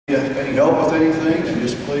Any help with anything, then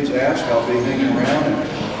just please ask. I'll be hanging around and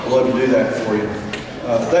I'd love to do that for you.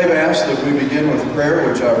 They've asked that we begin with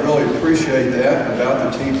prayer, which I really appreciate that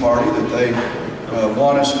about the Tea Party, that they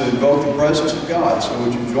want us to invoke the presence of God. So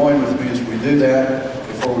would you join with me as we do that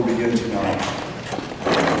before we begin tonight?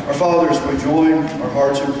 Our Father, as we join our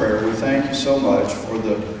hearts in prayer, we thank you so much for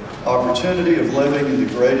the opportunity of living in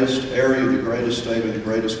the greatest area, the greatest state, of the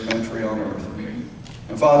greatest country on earth.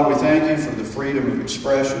 And Father, we thank you for the freedom of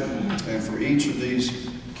expression and for each of these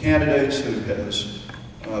candidates who has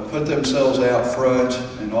put themselves out front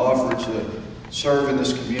and offered to serve in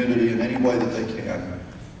this community in any way that they can.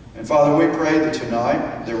 And Father, we pray that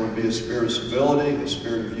tonight there would be a spirit of civility, a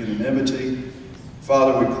spirit of unanimity.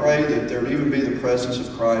 Father, we pray that there would even be the presence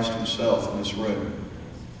of Christ himself in this room.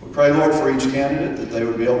 We pray, Lord, for each candidate that they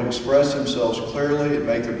would be able to express themselves clearly and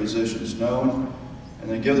make their positions known, and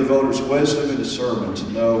then give the voters wisdom and discernment to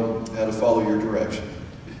know how to follow your direction.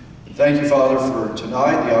 Thank you, Father, for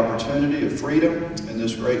tonight, the opportunity of freedom in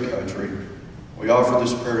this great country. We offer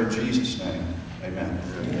this prayer in Jesus' name. Amen.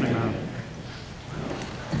 Amen.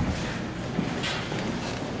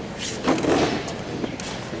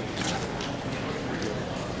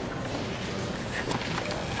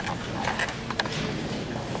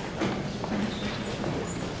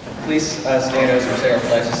 Please stand as we say our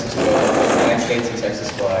pledges to the United States and Texas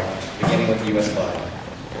flag, beginning with the U.S. flag.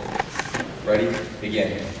 Ready?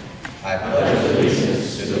 Begin. I pledge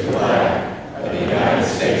allegiance to the flag of the United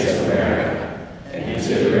States of America and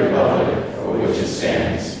to the republic for which it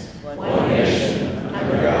stands, one nation,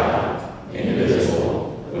 under God,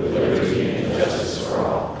 indivisible, with liberty and justice for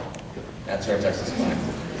all. That's our Texas flag.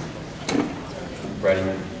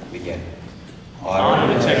 Ready? Begin.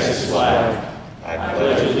 Honor the Texas flag. I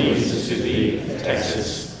pledge allegiance to thee,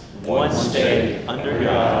 Texas, one state, under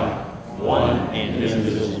God, one and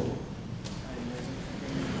indivisible.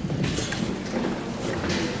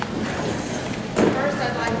 First,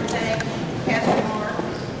 I'd like to thank Pastor Mark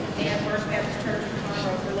and First Baptist Church of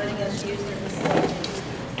Conroe for letting us use their facilities.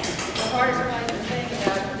 The hardest thing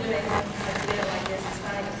about doing an event like this is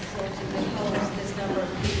finding a facility that holds this number of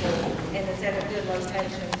people and it's at a good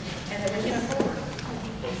location and that we can afford.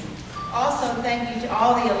 Also, thank you to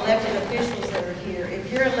all the elected officials that are here.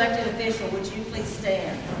 If you're an elected official, would you please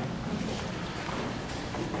stand?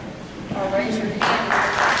 Or raise your hand.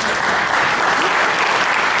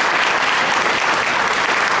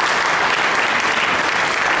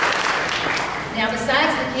 Now,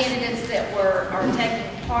 besides the candidates that are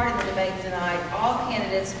taking part in the debate tonight, all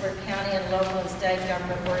candidates for county and local and state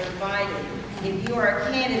government were invited. If you are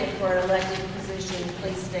a candidate for an elected position,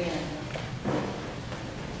 please stand.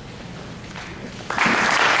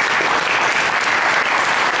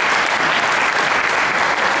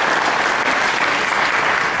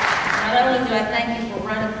 Not only do I thank you for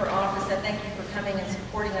running for office, I thank you for coming and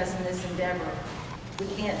supporting us in this endeavor. We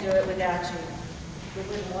can't do it without you. We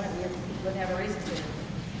wouldn't want it, we wouldn't have a reason to.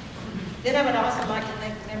 Then I would also like to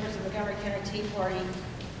thank the members of the Montgomery County Tea Party,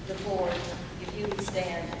 the board, if you would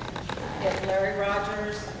stand. We have Larry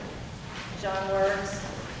Rogers, John Works,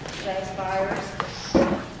 James Byers,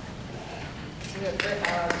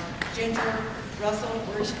 Ginger Russell,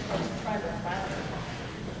 where's Trevor?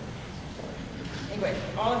 Anyway,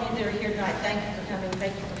 all of you that are here tonight, thank you for coming.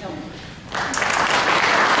 Thank you for coming.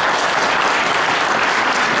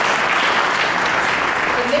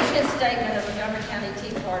 The mission statement of the Montgomery County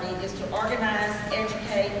Tea Party is to organize,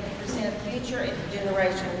 educate, and present future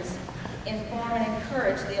generations, inform, and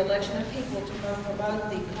encourage the election of people to promote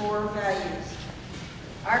the core values.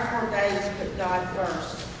 Our core values put God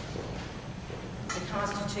first. The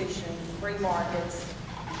Constitution, free markets,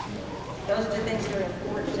 those are the things that are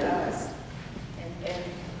important to us, and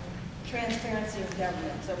transparency of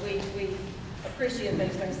government. So we appreciate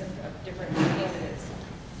those things of different candidates.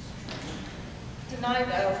 Tonight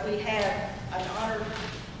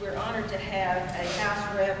we're honored to have a House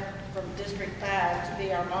rep from District 5 to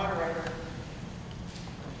be our moderator,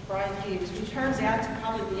 Brian Hughes, who turns out to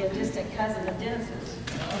probably be a distant cousin of Dennis's.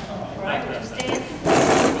 Right, would you stand?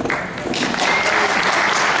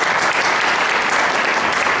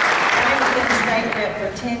 State rep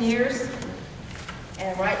for 10 years,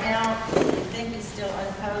 and right now, I think he's still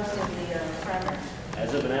unopposed in the primary.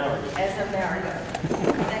 As of an hour ago. As of an hour ago.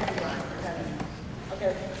 Thank you, Ryan, for coming.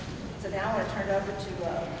 Okay, so now I want to turn it over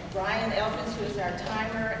to Ryan Elkins, who is our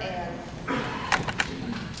timer, and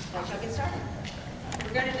let y'all get started.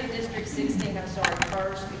 We're going to do District 16, I'm sorry,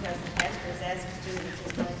 first, because the pastor has asked us to do this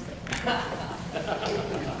Wednesday.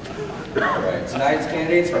 All right, tonight's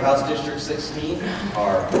candidates for House District 16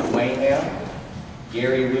 are Wayne M.,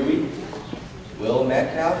 Gary Louie, Will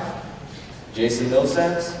Metcalf, Jason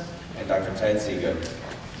Millsaps, and Dr. Ted Seago.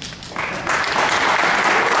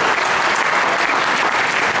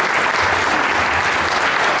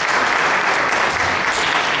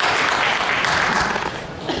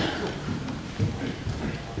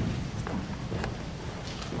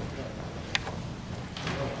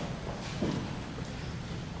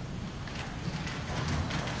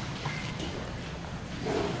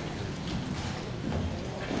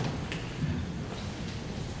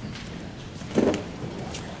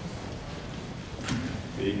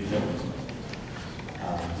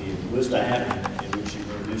 The list I have in which you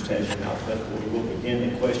introduced has you in alphabetical order. We'll begin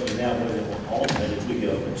the question now, whether it will alternate as we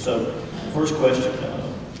go. And so the first question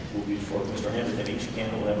will be for Mr. Hammond, and each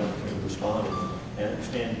candidate will have an opportunity to respond. And I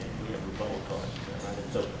understand we have rebuttal cards. Right?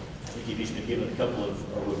 And so I think you've each been given a couple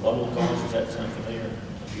of rebuttal cards. Does that sound familiar?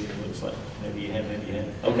 It looks like maybe you have, maybe you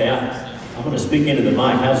haven't. Okay, I'm going to speak into the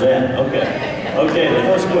mic. How's that? Okay. Okay, the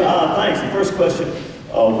first thanks. The first question,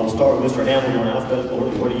 we'll start with Mr. Hamlin on alphabetical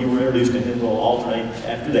order, where you were introduced, and then we'll alternate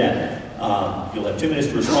after that. You'll have 2 minutes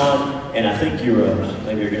to respond, and I think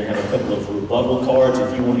maybe you're going to have a couple of rebuttal cards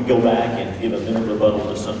if you want to go back and give a minute rebuttal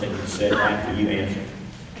to something that's said after you answer.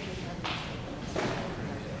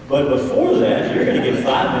 But before that, you're going to get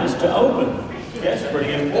 5 minutes to open. That's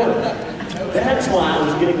pretty important. That's why I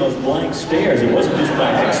was getting those blank stares. It wasn't just my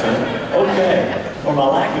accent. Okay. Or my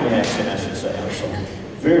lack of an accent, I should say. I'm sorry.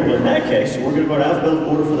 Very well. In that case, we're going to go to alphabetical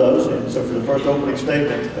order for those. And so for the first opening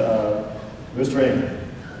statement, Mr. Amy.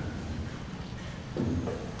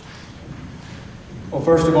 Well,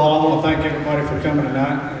 first of all, I want to thank everybody for coming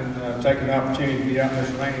tonight and taking the opportunity to be out in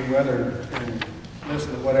this rainy weather and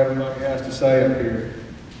listen to what everybody has to say up here.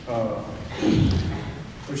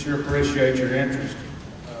 We sure appreciate your interest.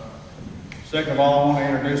 Second of all, I want to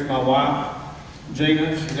introduce my wife,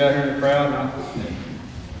 Gina. She's out here in the crowd.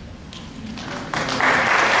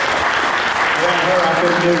 Without her, I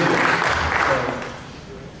couldn't do this.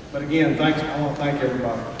 But again, thanks. I want to thank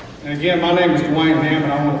everybody. And again, my name is Dwayne Ham,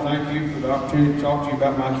 and I want to thank you for the opportunity to talk to you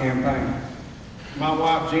about my campaign. My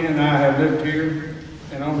wife, Gina, and I have lived here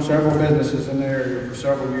and owned several businesses in the area for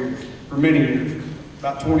several years, for many years,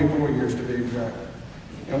 about 24 years to be exact.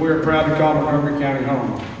 And we are proud to call Montgomery County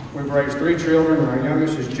home. We've raised 3 children, and our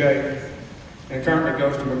youngest is Jake, and currently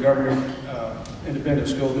goes to Montgomery Independent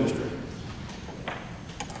School District.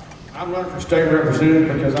 I'm running for state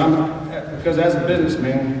representative because as a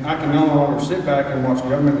businessman, I can no longer sit back and watch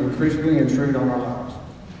government increasingly intrude on our lives.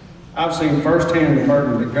 I've seen firsthand the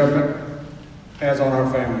burden that government has on our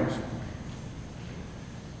families.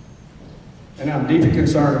 And I'm deeply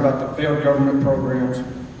concerned about the failed government programs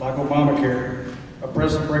like Obamacare,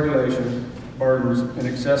 oppressive regulations, burdens, and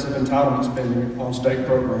excessive entitlement spending on state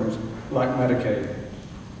programs like Medicaid.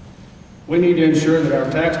 We need to ensure that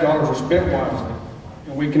our tax dollars are spent wisely,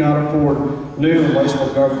 and we cannot afford new and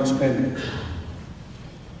wasteful government spending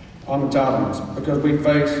on entitlements because we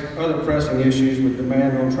face other pressing issues with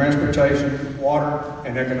demand on transportation, water,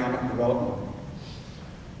 and economic development.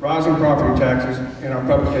 Rising property taxes in our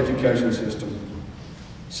public education system.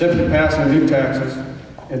 Simply passing new taxes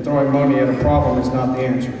and throwing money at a problem is not the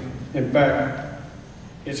answer. In fact,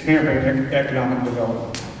 it's hampering economic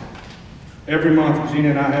development. Every month, Gina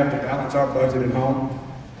and I have to balance our budget at home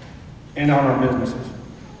and on our businesses.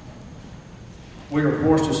 We are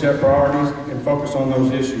forced to set priorities and focus on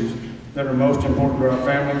those issues that are most important to our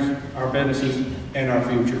families, our businesses, and our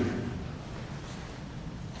future.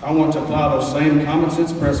 I want to apply those same common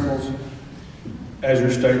sense principles as your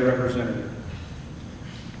state representative.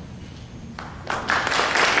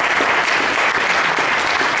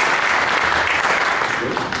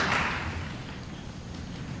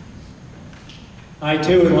 I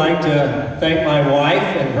too would like to thank my wife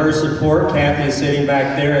and her support. Kathy is sitting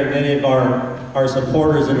back there, and many of our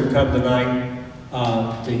supporters that have come tonight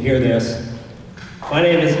to hear this. My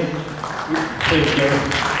name is, please, Gary.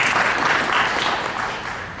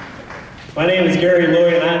 My name is Gary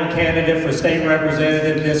Louie, and I'm a candidate for State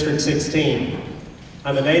Representative District 16.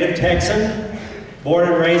 I'm a native Texan, born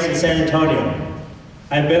and raised in San Antonio.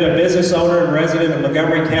 I've been a business owner and resident of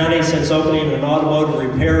Montgomery County since opening an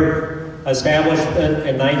automotive repair establishment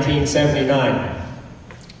in 1979.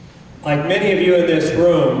 Like many of you in this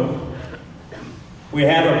room, we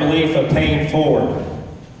have a belief of paying forward.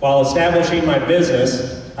 While establishing my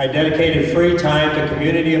business, I dedicated free time to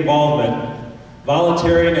community involvement,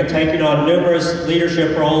 volunteering and taking on numerous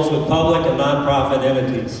leadership roles with public and nonprofit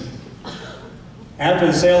entities. After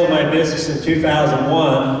the sale of my business in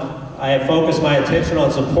 2001, I have focused my attention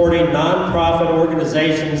on supporting nonprofit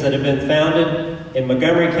organizations that have been founded in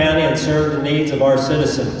Montgomery County and serve the needs of our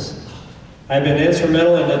citizens. I've been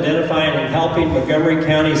instrumental in identifying and helping Montgomery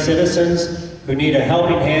County citizens who need a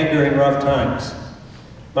helping hand during rough times.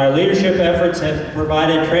 My leadership efforts have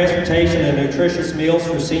provided transportation and nutritious meals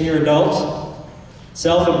for senior adults,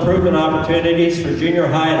 self-improvement opportunities for junior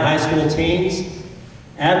high and high school teens,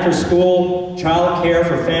 after-school child care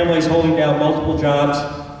for families holding down multiple jobs,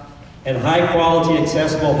 and high-quality,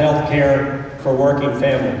 accessible health care for working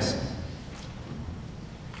families.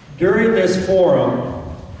 During this forum,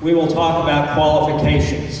 we will talk about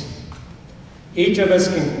qualifications. Each of us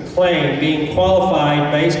can claim being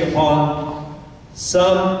qualified based upon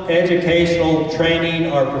some educational,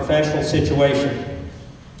 training, or professional situation.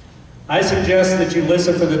 I suggest that you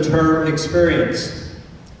listen for the term experience.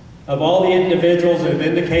 Of all the individuals that have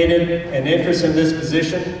indicated an interest in this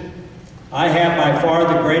position, I have by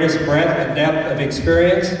far the greatest breadth and depth of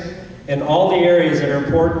experience in all the areas that are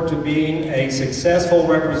important to being a successful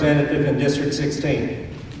representative in District 16.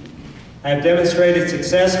 I have demonstrated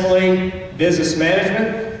successfully business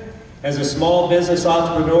management as a small business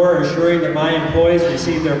entrepreneur, assuring that my employees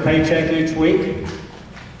receive their paycheck each week,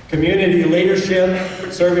 community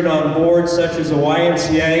leadership, serving on boards such as the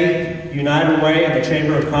YMCA, United Way, and the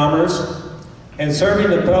Chamber of Commerce, and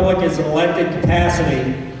serving the public as an elected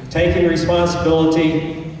capacity, taking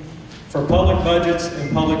responsibility for public budgets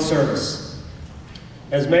and public service.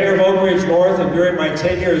 As mayor of Oak Ridge North and during my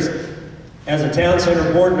tenure as a town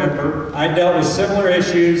center board member, I dealt with similar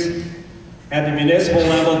issues at the municipal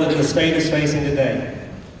level that the state is facing today.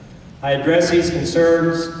 I address these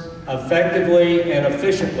concerns effectively and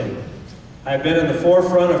efficiently. I've been in the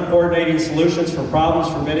forefront of coordinating solutions for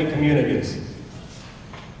problems for many communities.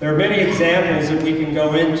 There are many examples that we can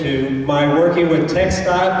go into. My working with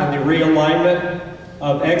TxDOT and the realignment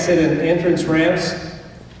of exit and entrance ramps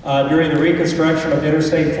during the reconstruction of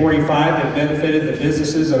Interstate 45 that benefited the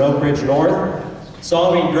businesses in Oak Ridge North,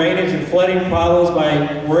 solving drainage and flooding problems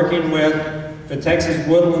by working with the Texas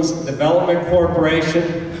Woodlands Development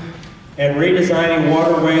Corporation, and redesigning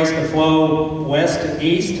waterways to flow west to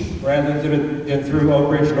east rather than through Oak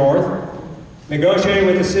Ridge North, negotiating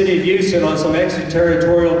with the City of Houston on some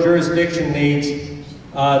extraterritorial jurisdiction needs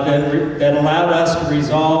that allowed us to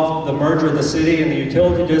resolve the merger of the city and the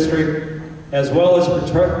utility district, as well as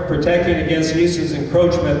protecting against Houston's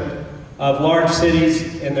encroachment of large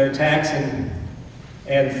cities and their tax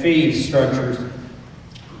and fee structures.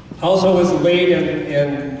 Also was the lead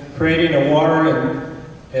in creating a water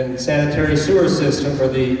and sanitary sewer system for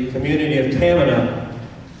the community of Tamina.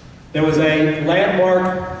 There was a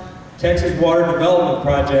landmark Texas water development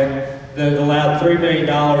project that allowed $3 million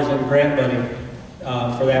in grant money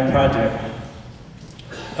for that project.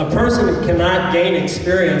 A person cannot gain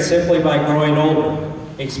experience simply by growing older.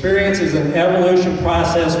 Experience is an evolution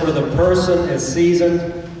process where the person is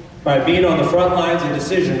seasoned by being on the front lines of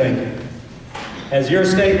decision making. As your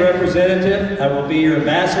state representative, I will be your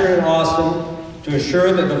ambassador in Austin to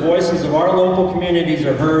assure that the voices of our local communities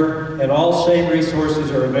are heard and all state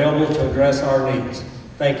resources are available to address our needs.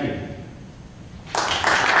 Thank you.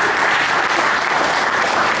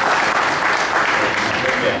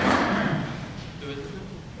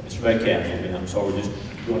 Mr. Metcalf, I'm sorry, we're just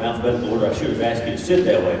going alphabetical order. I should have asked you to sit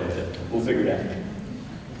that way, but we'll figure it out.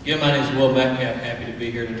 Again, my name is Will Metcalf. Happy to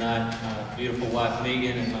be here tonight. My beautiful wife,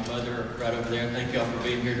 Megan, and my mother are right over there. Thank y'all for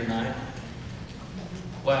being here tonight.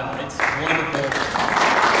 Wow, it's wonderful.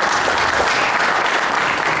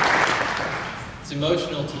 It's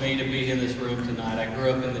emotional to me to be in this room tonight. I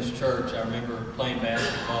grew up in this church. I remember playing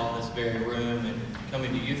basketball in this very room and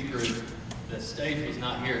coming to youth group. The stage was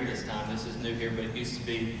not here at this time. This is new here, but it used to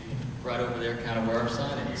be right over there, kind of where our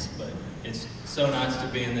sign is. But it's so nice to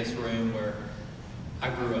be in this room where I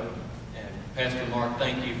grew up. And Pastor Mark,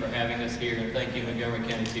 thank you for having us here, and thank you, Montgomery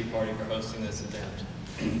County Tea Party, for hosting this event.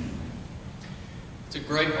 It's a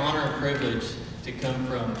great honor and privilege to come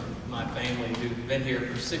from my family who've been here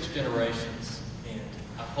for 6 generations, and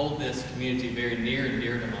I hold this community very near and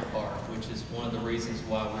dear to my heart, which is one of the reasons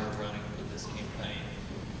why we're running for this campaign.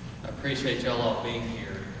 I appreciate y'all all being here.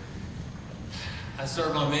 I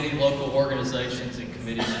serve on many local organizations and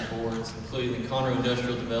committees and boards, including the Conroe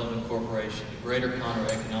Industrial Development Corporation, the Greater Conroe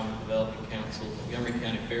Economic Development Council, the Montgomery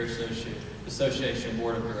County Fair Association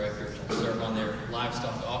Board of Directors. I serve on their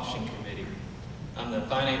Livestock Auction Committee. I'm the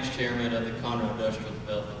finance chairman of the Conroe Industrial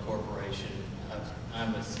Development Corporation.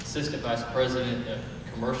 I'm assistant vice president of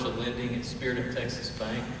commercial lending at Spirit of Texas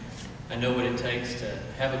Bank. I know what it takes to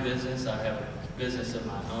have a business. I have a business of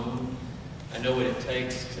my own. I know what it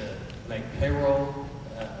takes to make payroll.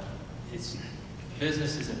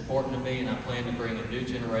 Business is important to me, and I plan to bring a new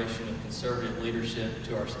generation of conservative leadership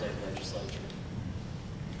to our state legislature.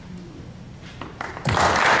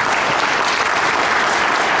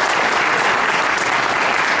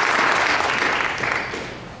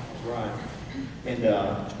 time. And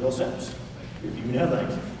Bill Sims, if you know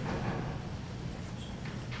things.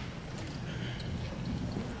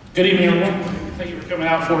 Good evening, everyone. Thank you for coming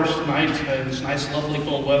out for us tonight in this nice, lovely,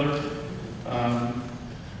 cold weather.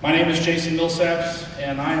 My name is Jason Millsaps,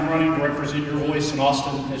 and I am running to represent your voice in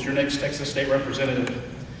Austin as your next Texas State Representative.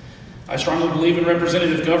 I strongly believe in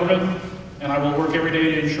representative government, and I will work every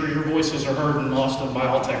day to ensure your voices are heard in Austin by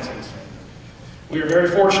all Texans. We are very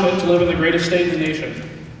fortunate to live in the greatest state in the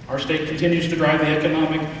nation. Our state continues to drive the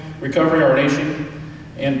economic recovery of our nation,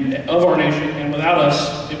 and without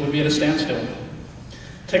us, it would be at a standstill.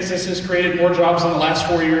 Texas has created more jobs in the last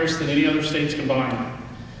 4 years than any other states combined.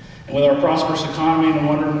 And with our prosperous economy, no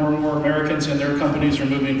wonder more and more Americans and their companies are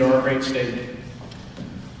moving to our great state.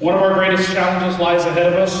 One of our greatest challenges lies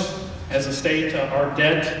ahead of us. As a state, our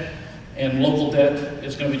debt and local debt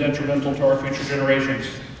is going to be detrimental to our future generations.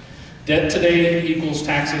 Debt today equals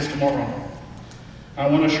taxes tomorrow. I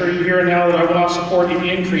want to assure you here and now that I will not support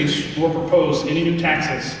any increase nor propose any new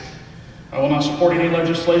taxes. I will not support any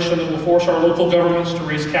legislation that will force our local governments to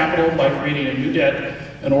raise capital by creating a new debt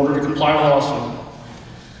in order to comply with Austin.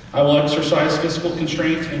 I will exercise fiscal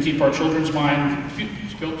constraint and keep our children's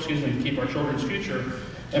future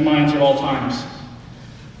in minds at all times.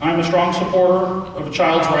 I am a strong supporter of a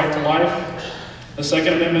child's right to life, the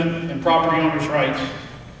Second Amendment, and property owners' rights.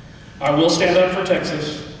 I will stand up for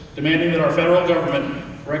Texas, demanding that our federal government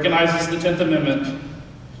recognizes the 10th Amendment,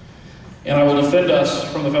 and I will defend us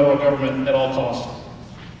from the federal government at all costs.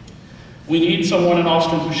 We need someone in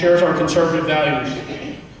Austin who shares our conservative values,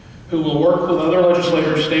 who will work with other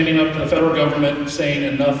legislators standing up to the federal government saying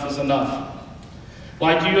enough is enough.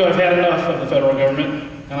 Like you, I've had enough of the federal government,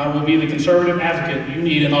 and I will be the conservative advocate you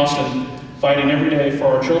need in Austin, fighting every day for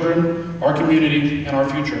our children, our community, and our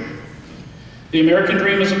future. The American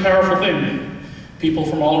dream is a powerful thing. People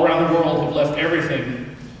from all around the world have left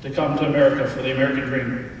everything to come to America for the American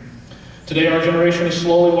dream. Today, our generation is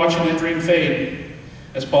slowly watching that dream fade.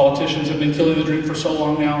 As politicians have been killing the dream for so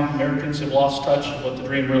long now, Americans have lost touch of what the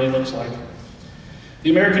dream really looks like.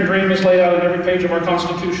 The American dream is laid out on every page of our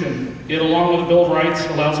Constitution. It, along with the Bill of Rights,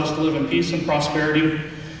 allows us to live in peace and prosperity,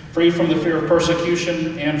 free from the fear of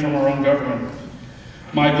persecution and from our own government.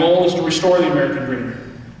 My goal is to restore the American dream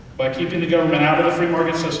by keeping the government out of the free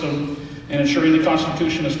market system and ensuring the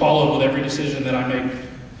Constitution is followed with every decision that I make.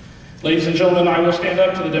 Ladies and gentlemen, I will stand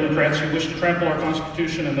up to the Democrats who wish to trample our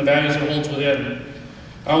Constitution and the values it holds within.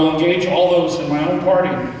 I will engage all those in my own party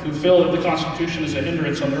who feel that the Constitution is a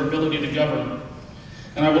hindrance on their ability to govern.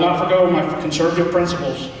 And I will not forgo my conservative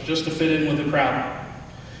principles just to fit in with the crowd.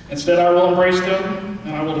 Instead, I will embrace them,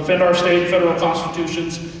 and I will defend our state and federal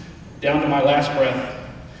constitutions down to my last breath.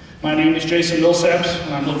 My name is Jason Millsaps,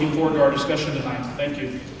 and I'm looking forward to our discussion tonight. Thank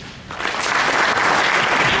you.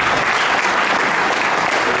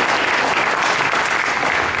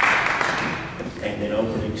 And an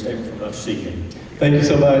opening statement from Dr. Seegan. Thank you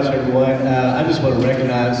so much, everyone. I just want to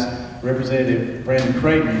recognize Representative Brandon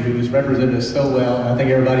Creighton, who has represented us so well. I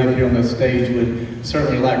think everybody up here on the stage would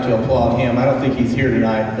certainly like to applaud him. I don't think he's here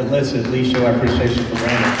tonight, but let's at least show our appreciation for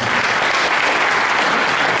Brandon.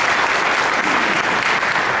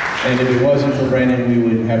 And if it wasn't for Brandon, we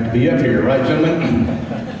wouldn't have to be up here, right, gentlemen?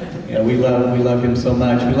 Yeah, we love him so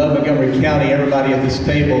much. We love Montgomery County. Everybody at this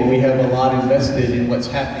table, we have a lot invested in what's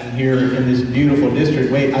happening here in this beautiful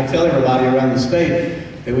district. I tell everybody around the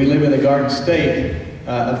state that we live in the Garden State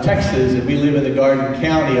of Texas, and we live in the Garden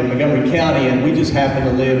County of Montgomery County, and we just happen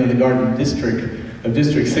to live in the Garden District of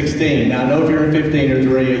District 16. Now, I know if you're in 15 or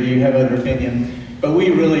 3, you have other opinion, but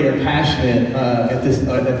we really are passionate at this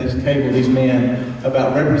table, these men,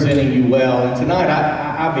 about representing you well. And tonight,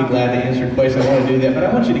 I'll be glad to answer questions. I want to do that, but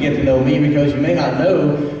I want you to get to know me, because you may not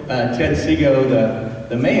know Ted Seago,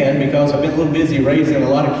 the man, because I've been a little busy raising a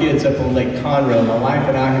lot of kids up on Lake Conroe. My wife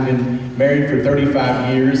and I have been married for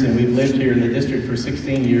 35 years, and we've lived here in the district for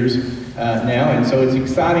 16 years now, and so it's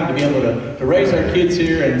exciting to be able to raise our kids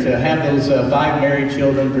here and to have those 5 married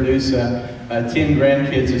children produce 10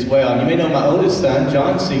 grandkids as well. And you may know my oldest son,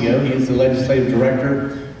 John Seago. He is the legislative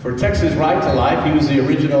director for Texas Right to Life. He was the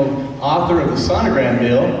original author of the sonogram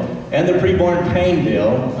bill and the preborn pain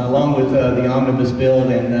bill, along with the omnibus bill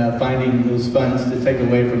and finding those funds to take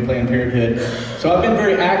away from Planned Parenthood. So I've been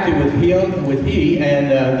very active with he and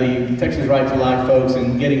the Texas Right to Life folks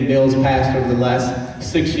in getting bills passed over the last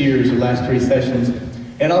 6 years, the last 3 sessions,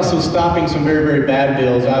 and also stopping some very, very bad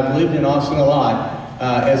bills. I've lived in Austin a lot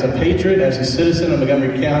as a patriot, as a citizen of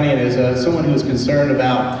Montgomery County, and as someone who is concerned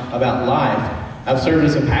about life. I've served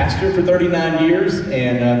as a pastor for 39 years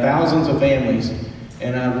and thousands of families.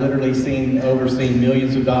 and I've literally overseen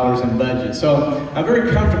millions of dollars in budget. So I'm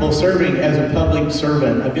very comfortable serving as a public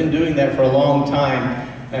servant. I've been doing that for a long time.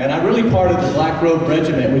 And I'm really part of the Black Robe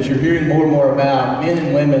Regiment, which you're hearing more and more about, men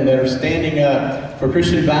and women that are standing up for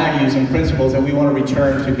Christian values and principles that we want to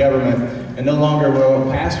return to government. And no longer will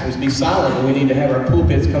pastors be silent, but we need to have our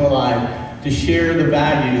pulpits come alive to share the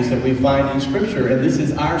values that we find in Scripture. And this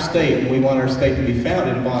is our state, and we want our state to be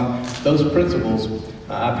founded upon those principles.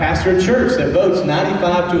 I pastor a church that votes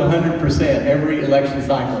 95 to 100% every election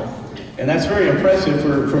cycle. And that's very impressive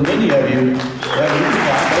for many of you.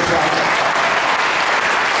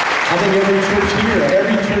 I think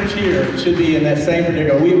every church here should be in that same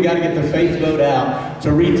particular. We've got to get the faith vote out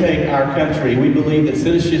to retake our country. We believe that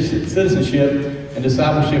citizenship and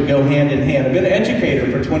discipleship go hand in hand. I've been an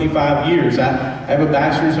educator for 25 years. I have a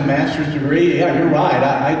bachelor's and master's degree. Yeah, you're right.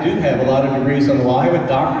 I do have a lot of degrees on the wall. I have a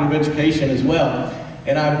doctorate of education as well.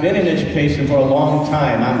 And I've been in education for a long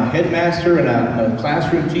time. I'm a headmaster, and I'm a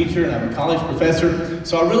classroom teacher, and I'm a college professor.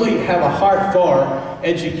 So I really have a heart for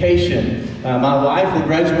education. My wife will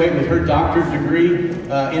graduate with her doctorate degree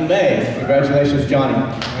in May. Congratulations, Johnny.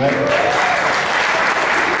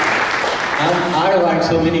 I, like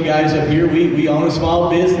so many guys up here, we own a small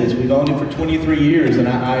business. We've owned it for 23 years, and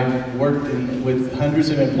I've worked with hundreds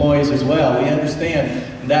of employees as well. We understand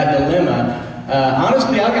that dilemma.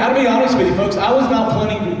 Honestly, I gotta be honest with you folks, I was not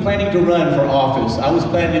planning to run for office. I was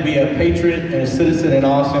planning to be a patriot and a citizen in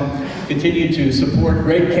Austin, continue to support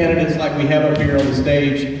great candidates like we have up here on the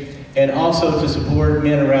stage, and also to support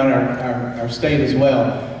men around our state as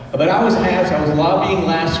well. But I was lobbying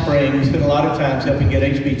last spring. Spent a lot of times helping get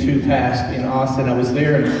HB2 passed in Austin. I was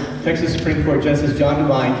there, and Texas Supreme Court Justice John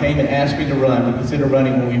Devine came and asked me to consider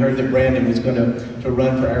running when we heard that Brandon was going to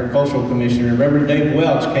run for Agricultural Commissioner. And Reverend Dave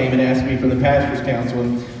Welch came and asked me from the Pastors Council.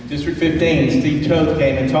 And District 15, Steve Toth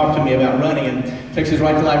came and talked to me about running. And Texas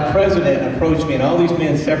Right to Life president approached me, and all these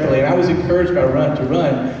men separately. And I was encouraged to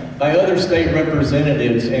run by other state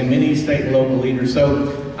representatives and many state and local leaders.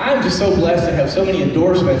 So I'm just so blessed to have so many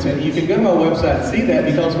endorsements, and you can go to my website and see that,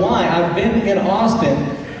 because why? I've been in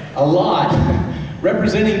Austin a lot,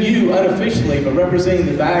 representing you unofficially, but representing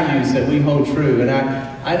the values that we hold true. And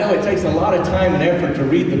I know it takes a lot of time and effort to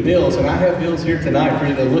read the bills, and I have bills here tonight for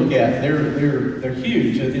you to look at. They're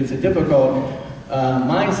huge. It's a difficult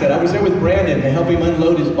mindset. I was there with Brandon to help him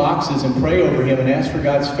unload his boxes and pray over him and ask for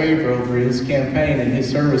God's favor over his campaign and his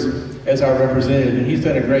service as our representative, and he's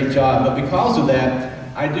done a great job. But because of that,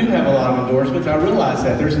 I do have a lot of endorsements. I realize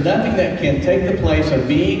that. There's nothing that can take the place of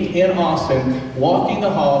being in Austin, walking the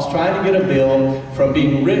halls, trying to get a bill from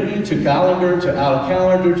being written to calendar, to out of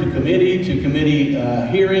calendar, to committee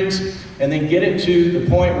hearings, and then get it to the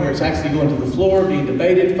point where it's actually going to the floor, being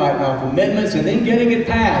debated, fighting off amendments, and then getting it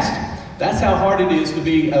passed. That's how hard it is to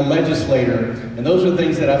be a legislator. And those are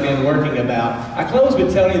things that I've been working about. I close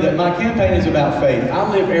with telling you that my campaign is about faith. I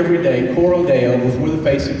live every day, coram Deo, before the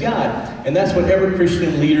face of God. And that's what every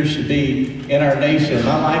Christian leader should be in our nation.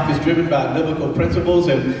 My life is driven by biblical principles,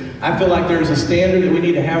 and I feel like there's a standard that we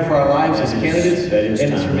need to have for our lives as candidates. That is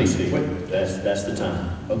and time. it's for me. That's the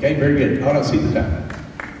time. Okay, very good. I don't see the time.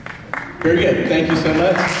 Very good. Thank you so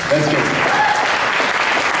much. That's good.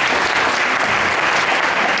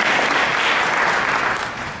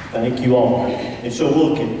 Thank you all. And so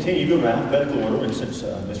we'll continue to go around alphabetical order, and since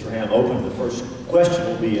Mr. Ham opened, the first question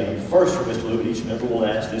will be first for Mr. Lewitt. Each member will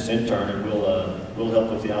ask this in turn, and we'll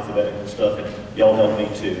help with the alphabetical stuff, and y'all help me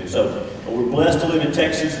too. So we're blessed to live in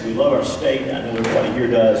Texas. We love our state. I know everybody here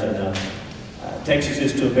does, and Texas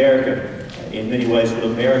is to America in many ways what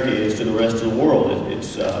America is to the rest of the world.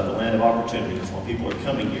 It's the land of opportunity. That's why people are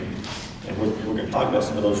coming here. And we're going to talk about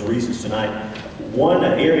some of those reasons tonight. One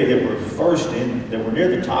area that we're first in, that we're near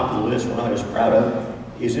the top of the list, we're not as proud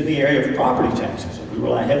of, is in the area of property taxes. We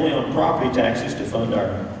rely heavily on property taxes to fund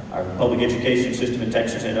our public education system in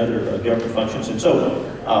Texas and other government functions. And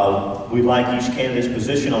so we'd like each candidate's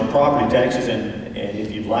position on property taxes, and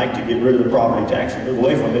if you'd like to get rid of the property tax or move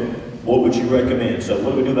away from it, what would you recommend? So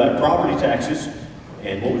what do we do about property taxes,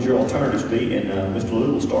 and what would your alternatives be? And Mr.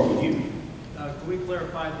 Lewitt, we'll start with you. Can we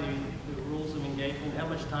clarify the rules of engagement? How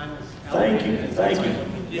much time is Thank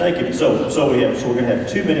you. So we're going to have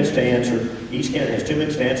 2 minutes to answer. Each candidate has 2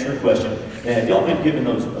 minutes to answer a question. Now, if y'all been given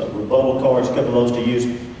those rebuttal cards, a couple of those to use,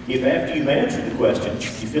 if after you've answered the question,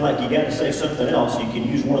 you feel like you got to say something else, you can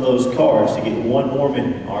use one of those cards to get 1 more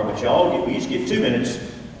minute. All right, but we each get 2 minutes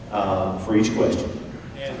for each question.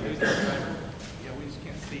 And who's the driver? Yeah, we just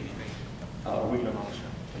can't see anything. We're going to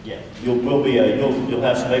Yeah, you'll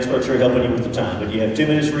have some experts here helping you with the time, but you have 2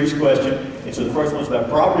 minutes for each question. And so the first one's about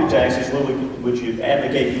property taxes. Would you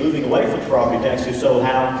advocate moving away from property taxes? So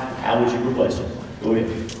how would you replace them? Go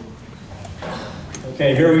ahead.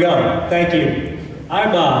 Okay, here we go. Thank you.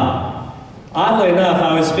 Oddly enough,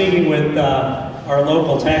 I was speaking with our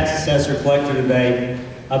local tax assessor collector today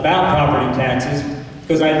about property taxes,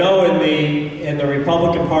 because I know in the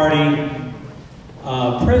Republican Party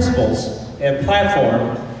principles and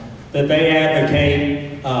platform that they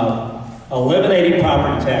advocate eliminating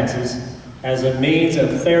property taxes as a means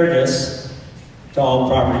of fairness to all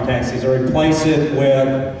property taxes, or replace it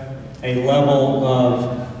with a level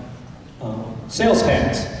of sales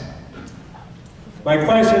tax. My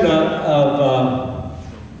question of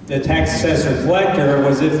the tax assessor collector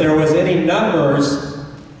was if there was any numbers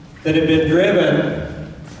that had been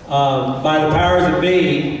driven by the powers that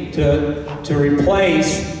be to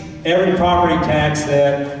replace every property tax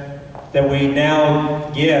that we now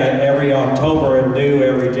get every October and due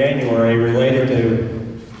every January related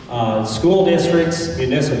to school districts,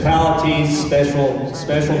 municipalities,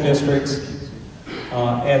 special districts,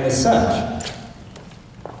 and the such.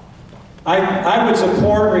 I would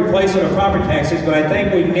support replacement of property taxes, but I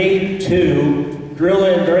think we need to drill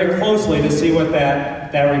in very closely to see what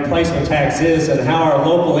that replacement tax is and how our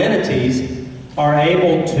local entities are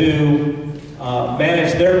able to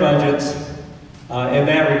manage their budgets in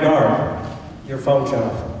that regard. Your phone shut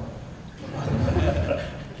off.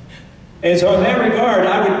 And so in that regard,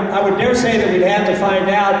 I would dare say that we'd have to find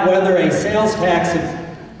out whether a sales tax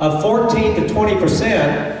of 14 to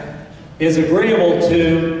 20% is agreeable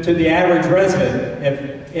to the average resident.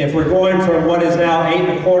 If we're going from what is now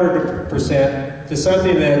 8.25% to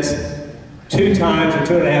something that's 2 times or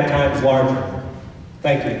 2.5 times larger.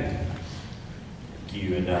 Thank you. Thank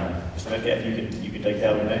you. And Mr. Metcalf, you can take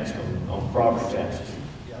that one next on property taxes.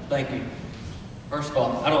 Yeah, thank you. First of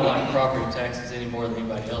all, I don't like property taxes any more than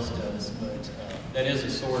anybody else does, but that is a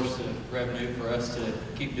source of revenue for us to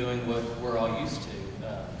keep doing what we're all used to.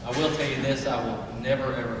 I will tell you this, I will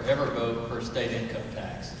never, ever, ever vote for a state income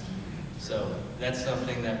tax. So that's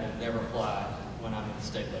something that will never fly when I'm in the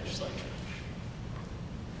state legislature.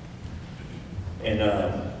 And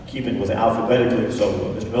keeping with alphabetically, so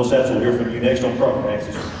Mr. Millsaps, we'll hear from you next on property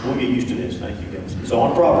taxes. We'll get used to this. Thank you, guys. So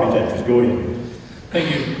on property taxes, go ahead. Thank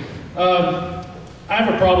you. I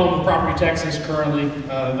have a problem with property taxes currently.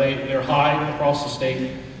 They're high across the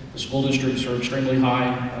state. The school districts are extremely high,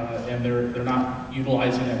 and they're not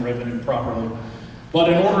utilizing that revenue properly. But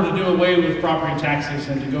in order to do away with property taxes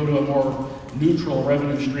and to go to a more neutral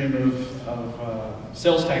revenue stream of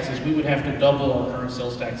sales taxes, we would have to double our current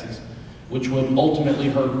sales taxes, which would ultimately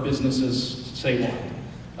hurt businesses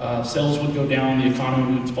statewide. Sales would go down, the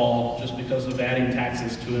economy would fall just because of adding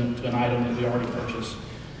taxes to an item that we already purchased.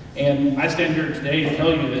 And I stand here today to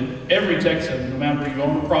tell you that every Texan, no matter if you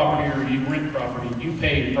own a property or you rent property, you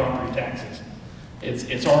pay property taxes.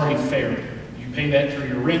 It's already fair. You pay that through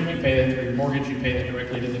your rent, you pay that through your mortgage, you pay that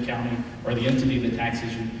directly to the county or the entity that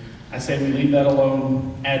taxes you. I say we leave that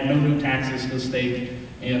alone, add no new taxes to the state,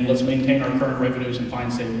 and let's maintain our current revenues and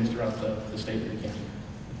find savings throughout the state of the county.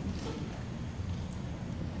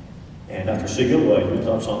 And Dr. Siegel, your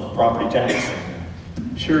thoughts on the property tax?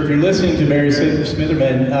 Sure. If you're listening to Barry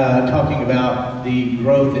Smitherman talking about the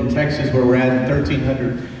growth in Texas, where we're adding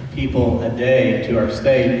 1,300 people a day to our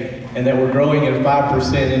state, and that we're growing at a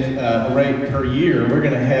 5% rate per year, we're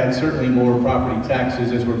going to have certainly more property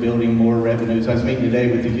taxes as we're building more revenues. I was meeting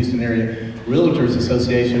today with the Houston Area Realtors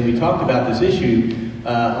Association. We talked about this issue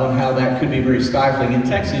on how that could be very stifling. In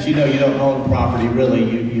Texas, you know, you don't own property really.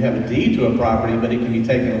 You have a deed to a property, but it can be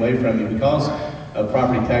taken away from you because of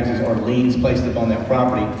property taxes or liens placed upon that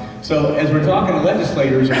property. So as we're talking to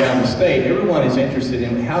legislators around the state, everyone is interested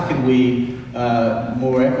in how can we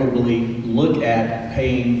more equitably look at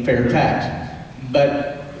paying fair tax.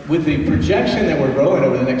 But with the projection that we're growing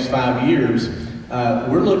over the next 5 years,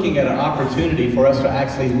 we're looking at an opportunity for us to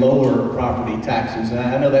actually lower property taxes. And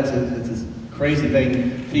I know that's a crazy thing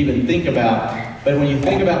to even think about, but when you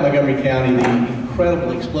think about Montgomery County, the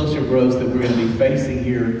incredible explosive growth that we're going to be facing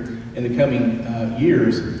here in the coming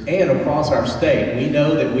years and across our state, we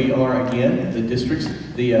know that we are, again, the districts,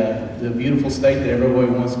 the beautiful state that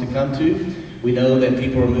everybody wants to come to. We know that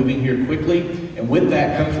people are moving here quickly, and with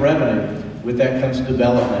that comes revenue, with that comes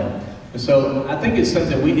development. And so I think it's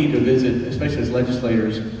something we need to visit, especially as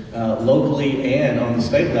legislators, locally and on the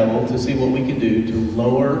state level, to see what we can do to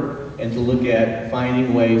lower and to look at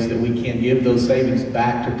finding ways that we can give those savings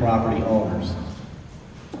back to property owners.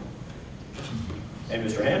 And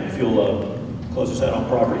Mr. Hammond, if you'll close us out on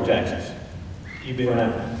property taxes. You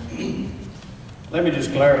bet. Let me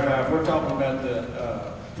just clarify, if we're talking about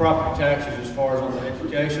the property taxes as far as on the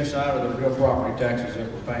education side, or the real property taxes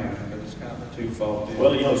that we're paying? Because it's kind of a twofold deal.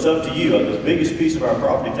 Well, you know, it's up to you. The biggest piece of our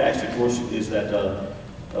property tax, of course, is that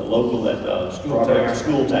local,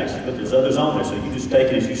 school taxes, but there's others on there, so you just take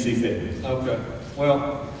it as you see fit. Okay.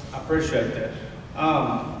 Well, I appreciate that.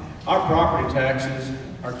 Our property taxes,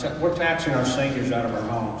 we're taxing our seniors out of our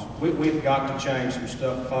homes. We've got to change some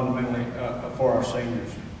stuff fundamentally for our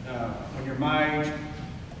seniors. When you're my age,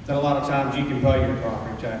 then a lot of times you can pay your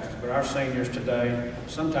property taxes, but our seniors today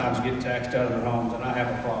sometimes get taxed out of their homes, and I have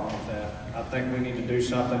a problem with that. I think we need to do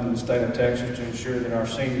something in the state of Texas to ensure that our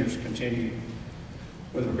seniors continue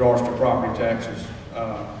with regards to property taxes.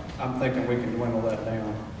 I'm thinking we can dwindle that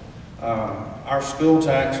down. Our school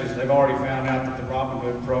taxes, they've already found out that the Robin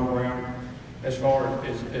Hood program, as far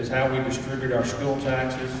as how we distribute our school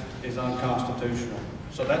taxes, is unconstitutional.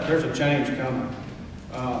 So there's a change coming.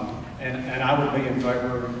 And I would be in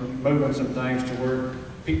favor of moving some things to where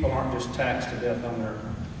people aren't just taxed to death on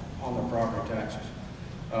their property taxes.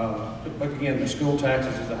 But again, the school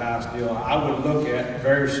taxes is the highest deal. I would look at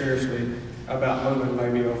very seriously about moving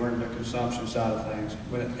maybe over into the consumption side of things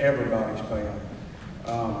when everybody's paying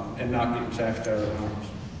and not getting taxed out of their homes.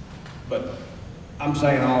 But I'm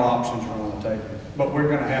saying all options are on the table, but we're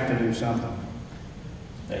going to have to do something.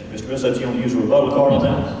 Thank you, Mr. Mills. You want to use a rebuttal card on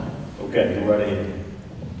that? Okay, go right ahead.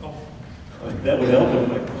 That would help.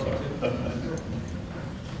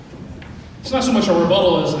 It's not so much a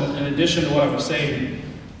rebuttal as an addition to what I was saying.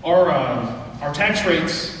 Our tax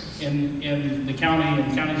rates in the county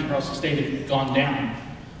and counties across the state have gone down.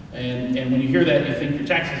 And when you hear that, you think your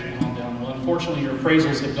taxes have gone down. Well, unfortunately, your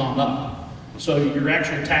appraisals have gone up. So your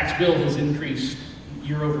actual tax bill has increased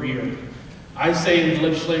year over year. I say the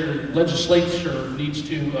legislature needs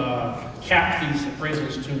to cap these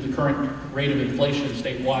appraisals to the current rate of inflation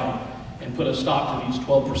statewide and put a stop to these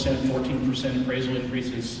 12%, 14% appraisal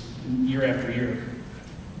increases year after year.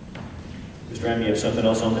 Mr. Ram, you have something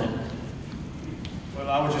else on that? Well,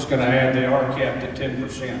 I was just going to add they are capped at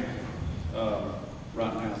 10%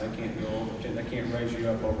 right now. They can't go over 10. They can't raise you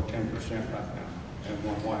up over 10% right now in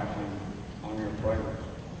one whack on your appraisal.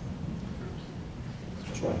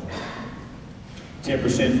 That's right.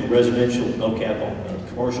 10% for residential, no cap on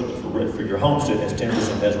commercial. For your homestead, that's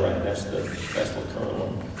 10%. That's right. That's the current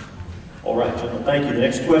one. All right, gentlemen, thank you. The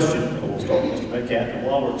next question, we'll start with Mr. Metcalf. And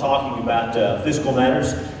while we're talking about fiscal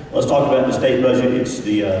matters, let's talk about the state budget. It's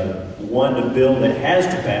the one bill that has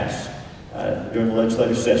to pass during the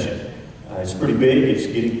legislative session. It's pretty big. It's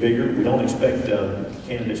getting bigger. We don't expect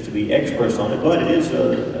candidates to be experts on it, but it is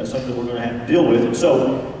something we're going to have to deal with. And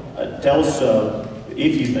so tell us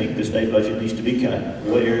if you think the state budget needs to be cut,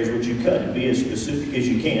 what areas would you cut, and be as specific as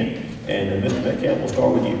you can. And Mr. Metcalf, we'll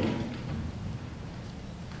start with you.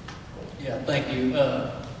 Yeah, thank you.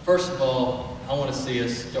 First of all, I want to see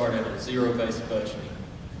us start at a zero-based budgeting.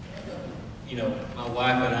 You know, my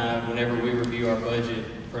wife and I, whenever we review our budget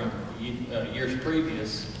from years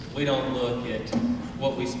previous, we don't look at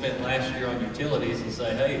what we spent last year on utilities and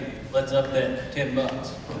say, hey, let's up that $10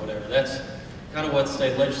 or whatever. That's kind of what the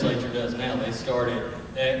state legislature does now. They start at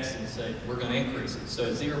X and say, we're going to increase it.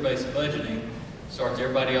 So zero-based budgeting starts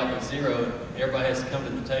everybody off at zero. Everybody has to come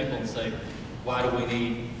to the table and say, why do we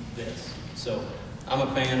need this? So I'm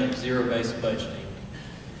a fan of zero-based budgeting.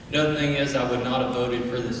 Another thing is I would not have voted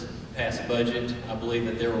for this past budget. I believe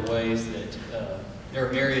that there were ways that there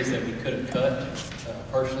are areas that we could have cut.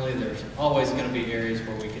 Personally, there's always going to be areas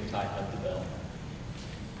where we can tighten up the belt.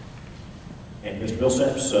 And Mr.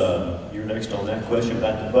 Millsaps, you're next on that question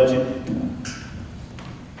about the budget.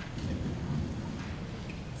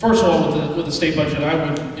 First of all, with the state budget, I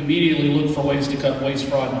would immediately look for ways to cut waste,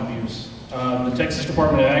 fraud, and abuse. The Texas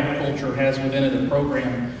Department of Agriculture has within it a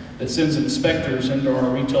program that sends inspectors into our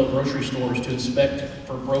retail grocery stores to inspect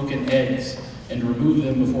for broken eggs and to remove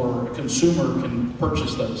them before a consumer can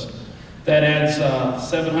purchase those. That adds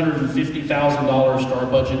 $750,000 to our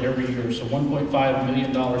budget every year, so $1.5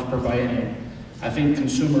 million per biennium. I think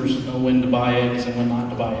consumers know when to buy eggs and when not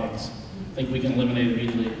to buy eggs. I think we can eliminate it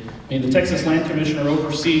immediately. I mean, the Texas Land Commissioner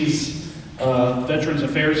oversees Veterans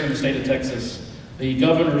Affairs in the state of Texas. The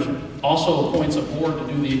governor also appoints a board to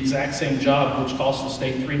do the exact same job, which costs the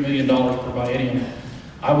state $3 million per biennium.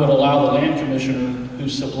 I would allow the land commissioner,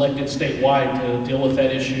 who's selected statewide, to deal with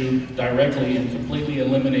that issue directly and completely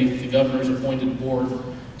eliminate the governor's appointed board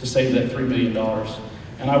to save that $3 million.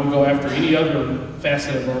 And I would go after any other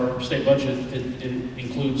facet of our state budget that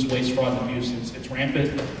includes waste, fraud, and abuse. It's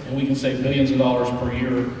rampant, and we can save billions of dollars per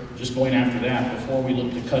year just going after that before we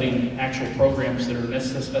look to cutting actual programs that are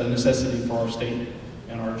a necessity for our state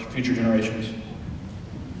and our future generations.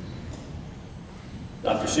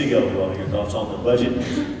 Dr. Seago, your thoughts on the budget?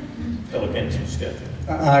 Fellow candidates discussion.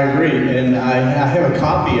 I agree, and I have a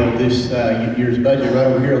copy of this year's budget right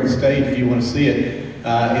over here on the stage if you want to see it.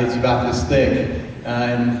 It's about this thick.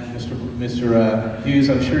 And Mr. Hughes,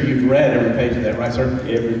 I'm sure you've read every page of that, right, sir?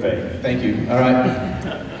 Every page. Thank you. All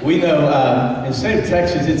right. We know in the state of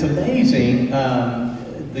Texas, it's amazing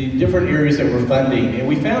the different areas that we're funding. And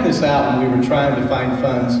we found this out when we were trying to find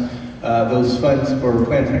funds, those funds for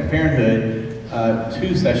Planned Parenthood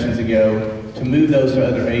 2 sessions ago, to move those to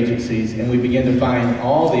other agencies. And we began to find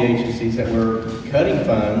all the agencies that were cutting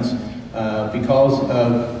funds because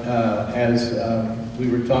of, as we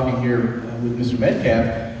were talking here with Mr.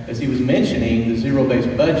 Metcalf, as he was mentioning the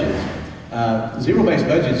zero-based budgets. Zero-based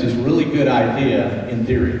budgets is a really good idea in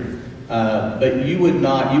theory, but you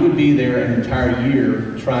would be there an entire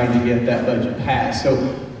year trying to get that budget passed. So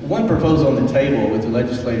one proposal on the table with the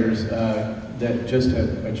legislators that just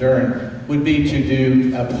have adjourned would be to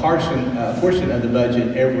do a portion of the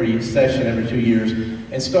budget every session, every 2 years,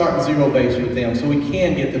 and start zero-based with them so we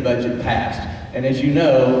can get the budget passed. And as you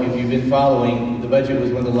know, if you've been following, the budget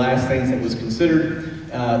was one of the last things that was considered.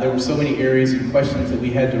 There were so many areas and questions that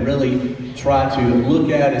we had to really try to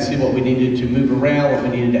look at and see what we needed to move around, what we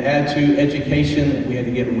needed to add to. Education, we had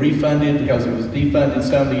to get refunded because it was defunded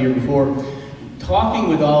some the year before. Talking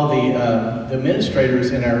with all the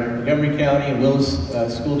administrators in our Montgomery County and Willis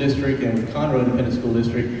School District and with Conroe Independent School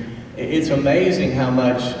District, it's amazing how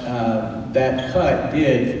much that cut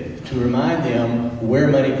did to remind them where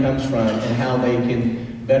money comes from and how they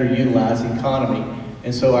can better utilize the economy.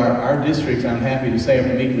 And so our districts, I'm happy to say,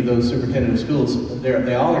 after meeting with those superintendent of schools,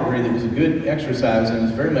 they all agree that it was a good exercise, and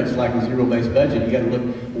it's very much like a zero-based budget. You got to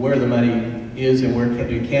look where the money is and where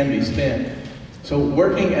it can be spent. So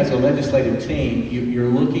working as a legislative team, you're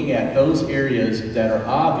looking at those areas that are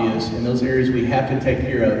obvious and those areas we have to take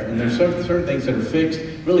care of. And there's certain things that are fixed.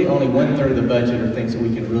 Really only 1/3 of the budget are things that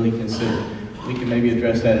we can really consider. We can maybe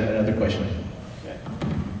address that in another question. Okay.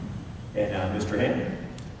 And Mr. Hammond,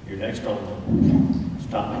 you're next on the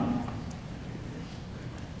topic.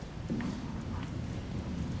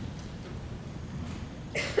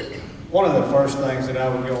 One of the first things that I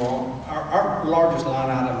would go on, our largest line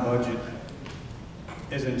item budget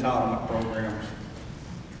is entitlement programs.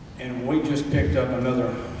 And we just picked up another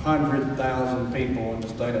 100,000 people in the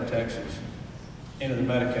state of Texas into the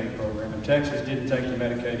Medicaid program. And Texas didn't take the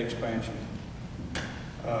Medicaid expansion.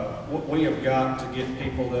 We have got to get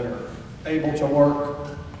people that are able to work,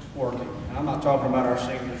 working. And I'm not talking about our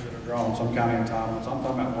seniors that are drawing some kind of entitlements. I'm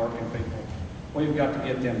talking about working people. We've got to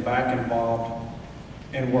get them back involved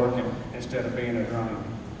in working instead of being a drain.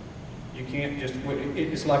 You can't just,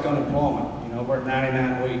 it's like unemployment. You know, we're at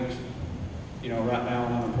 99 weeks, you know, right now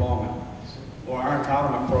on unemployment. Well, our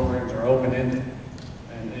entitlement programs are open-ended,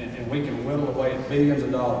 and we can whittle away at billions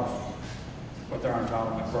of dollars with our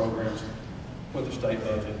entitlement programs with the state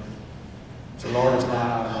budget. It's the largest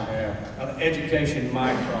line item I have. Now, education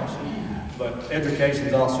might cross it, but education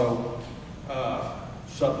is also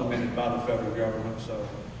supplemented by the federal government. So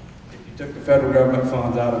if you took the federal government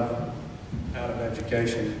funds out of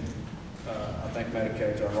education, I think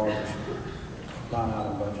Medicaid's our largest line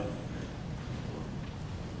item budget.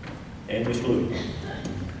 And Ms. Louie.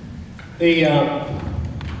 The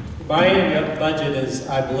biennial budget is,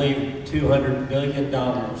 I believe, $200 billion.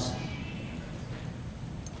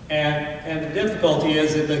 And the difficulty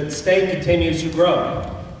is that the state continues to grow.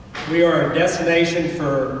 We are a destination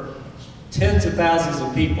for tens of thousands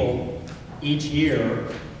of people each year,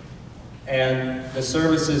 and the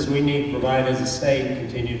services we need to provide as a state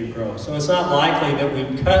continue to grow. So it's not likely that we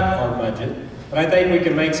cut our budget, but I think we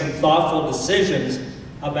can make some thoughtful decisions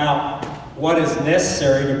about what is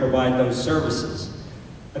necessary to provide those services.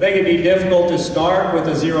 I think it'd be difficult to start with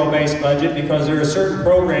a zero-based budget because there are certain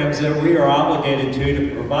programs that we are obligated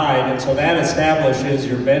to provide, and so that establishes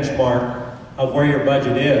your benchmark of where your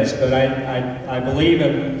budget is. But I believe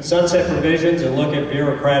in sunset provisions and look at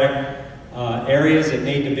bureaucratic areas that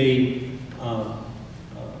need to be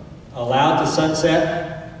allowed to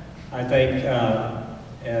sunset. I think,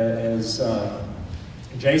 as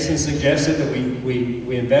Jason suggested, that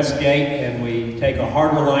we investigate and we take a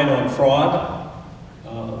harder line on fraud.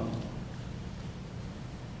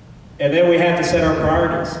 And then we have to set our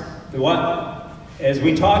priorities. As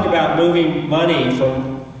we talk about moving money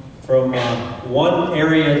from one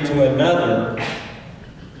area to another,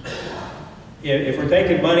 if we're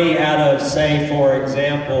taking money out of, say, for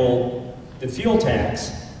example, the fuel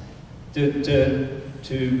tax to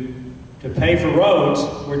pay for roads,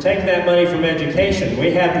 we're taking that money from education.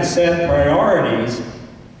 We have to set priorities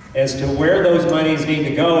as to where those monies need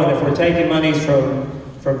to go, and if we're taking monies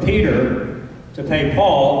from Peter to pay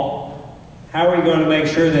Paul, how are we going to make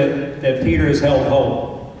sure that Peter is held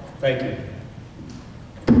whole? Thank you.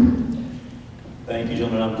 Thank you,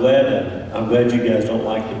 gentlemen. I'm glad you guys don't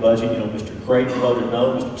like the budget. You know, Mr. Creighton voted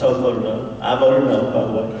no, Mr. Toth voted no. I voted no, by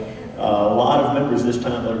the way. A lot of members this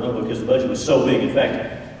time voted no because the budget was so big. In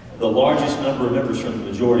fact, the largest number of members from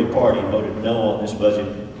the majority party voted no on this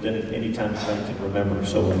budget than at any time I can remember.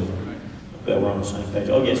 So we're on the same page.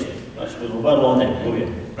 Oh, yes. I should rebuttal on that. Go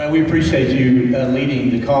ahead. Right, we appreciate you leading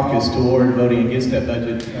the caucus toward voting against that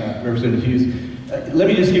budget, Representative Hughes. Let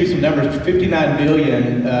me just give you some numbers. $59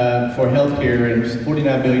 billion for healthcare and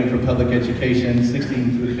 $49 billion for public education,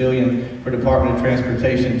 $16 billion for Department of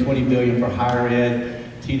Transportation, $20 billion for higher ed.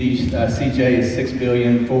 CJ is $6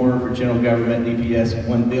 billion, for general government, DPS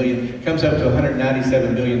 $1 billion. Comes up to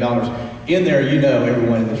 $197 billion. In there, you know,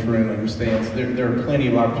 everyone in this room understands there are plenty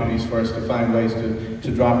of opportunities for us to find ways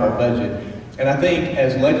to drop our budget. And I think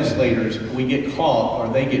as legislators, we get caught,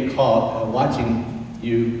 or they get caught, watching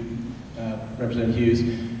you, Representative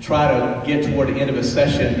Hughes, try to get toward the end of a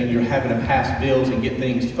session and you're having to pass bills and get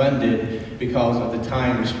things funded because of the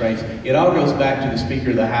time restraints. It all goes back to the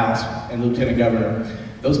Speaker of the House and Lieutenant Governor.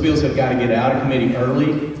 Those bills have got to get out of committee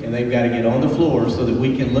early and they've got to get on the floor so that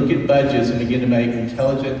we can look at budgets and begin to make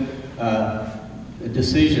intelligent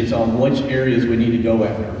decisions on which areas we need to go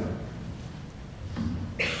after.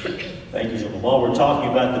 Thank you, gentlemen. While we're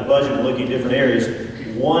talking about the budget and looking at different areas,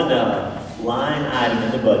 one line item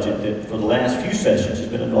in the budget that for the last few sessions has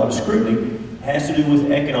been a lot of scrutiny has to do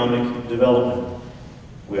with economic development.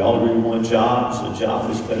 We all agree we want jobs. A job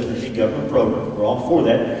is better than any government program. We're all for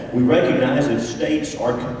that. We recognize that states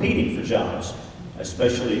are competing for jobs,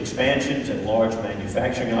 especially expansions and large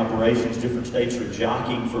manufacturing operations. Different states are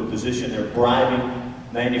jockeying for a position. They're bribing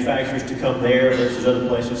manufacturers to come there versus other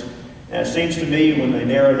places. Now, it seems to me when they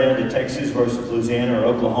narrow down to Texas versus Louisiana or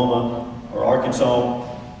Oklahoma or Arkansas,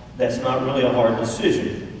 that's not really a hard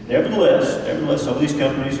decision. Nevertheless, some of these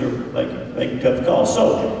companies are making tough calls.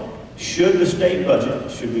 So, should the state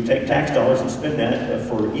budget, should we take tax dollars and spend that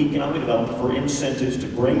for economic development, for incentives to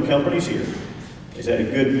bring companies here? Is that a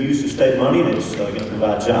good use of state money that's going to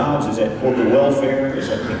provide jobs? Is that corporate welfare? Is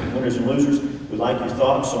that picking winners and losers? We'd like your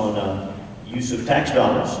thoughts on use of tax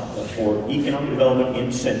dollars for economic development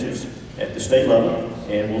incentives at the state level.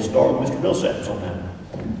 And we'll start with Mr. Millsaps on that.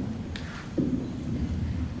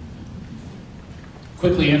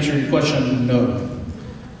 Quickly answer your question, no.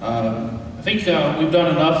 I think we've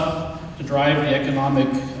done enough to drive the economic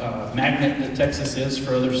magnet that Texas is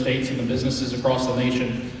for other states and the businesses across the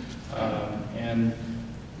nation. And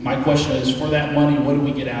my question is, for that money, what do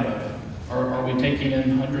we get out of it? Are we taking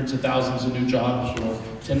in hundreds of thousands of new jobs or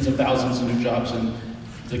tens of thousands of new jobs? And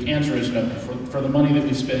the answer is no. For the money that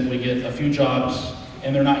we spend, we get a few jobs,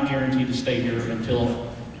 and they're not guaranteed to stay here until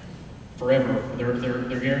forever.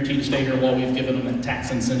 They're guaranteed to stay here while we've given them a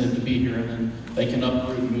tax incentive to be here, and then they can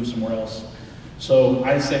uproot and move somewhere else. So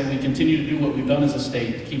I say we continue to do what we've done as a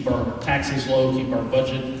state, keep our taxes low, keep our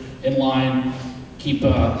budget in line, keep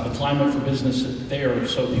the climate for business there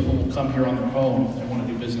so people will come here on their own and want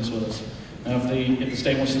to do business with us. Now if the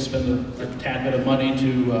state wants to spend a tad bit of money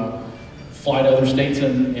to fly to other states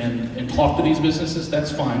and talk to these businesses,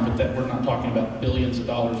 that's fine, but we're not talking about billions of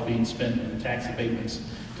dollars being spent in tax abatements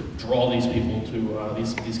to draw these people to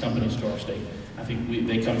these companies to our state. I think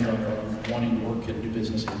they come here on their own, wanting to work and do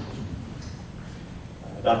business here.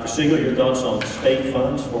 Dr. Siegel, your thoughts on state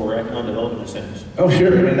funds for economic development incentives? Oh,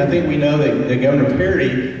 sure. And I think we know that Governor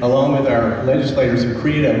Perry, along with our legislators, have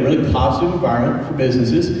created a really positive environment for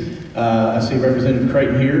businesses. I see Representative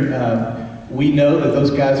Creighton here. We know that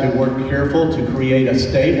those guys have worked careful to create a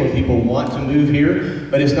state where people want to move here,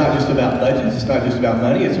 but it's not just about budgets, it's not just about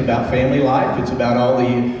money, it's about family life, it's about all the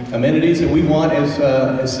amenities that we want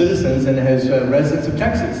as citizens and as residents of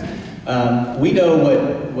Texas. We know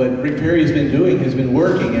what Rick Perry has been doing, has been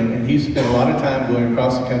working, and he's spent a lot of time going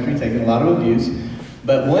across the country, taking a lot of abuse.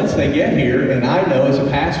 But once they get here, and I know as a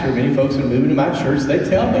pastor, many folks that are moving to my church, they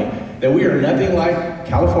tell me that we are nothing like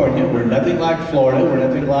California, we're nothing like Florida, we're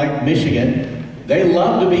nothing like Michigan. They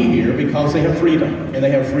love to be here because they have freedom, and they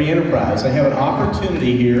have free enterprise. They have an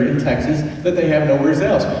opportunity here in Texas that they have nowhere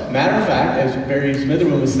else. Matter of fact, as Barry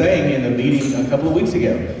Smitherman was saying in the meeting a couple of weeks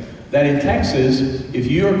ago, that in Texas, if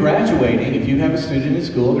you are graduating, if you have a student in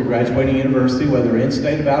school, they're graduating university, whether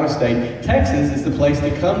in-state or out-of-state, Texas is the place to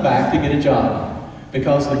come back to get a job.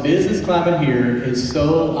 Because the business climate here is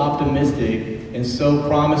so optimistic and so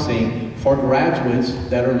promising for graduates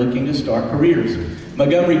that are looking to start careers.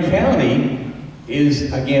 Montgomery County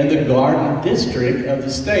is, again, the garden district of the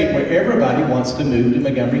state where everybody wants to move to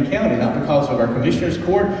Montgomery County, not because of our Commissioner's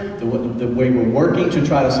Court, the way we're working to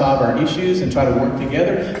try to solve our issues and try to work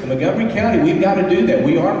together. In Montgomery County, we've got to do that.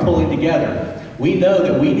 We are pulling together. We know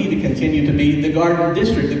that we need to continue to be the garden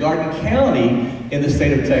district, the garden county in the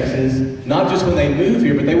state of Texas, not just when they move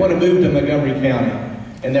here, but they want to move to Montgomery County.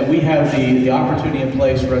 And that we have the opportunity in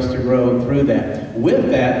place for us to grow through that.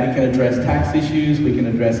 With that, we can address tax issues, we can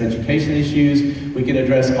address education issues, we can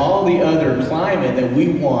address all the other climate that we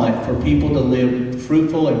want for people to live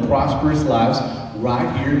fruitful and prosperous lives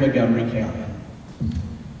right here in Montgomery County.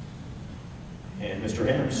 And Mr.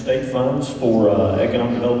 Ham, state funds for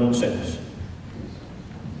economic development incentives.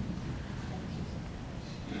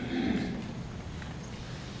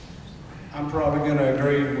 I'm probably going to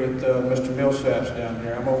agree with Mr. Millsaps down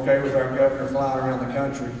here. I'm okay with our governor flying around the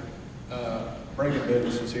country, bringing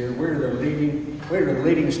businesses here. We're the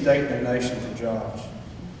leading state in the nation for jobs.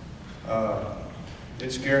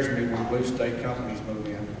 It scares me when blue state companies move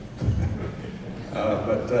in,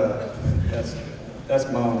 but that's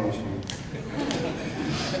my own issue.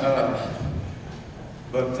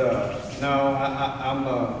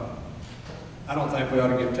 No, I don't think we ought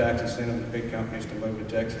to give tax incentives to big companies to move to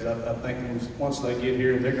Texas. I think once they get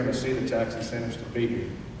here, they're going to see the tax incentives to be here.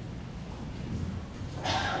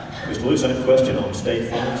 Mr. Lewis, any question on state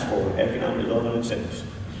funds for economic development incentives?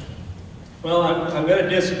 Well, I'm going to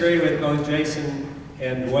disagree with both Jason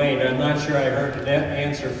and Dwayne. I'm not sure I heard the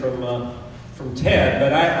answer from Ted,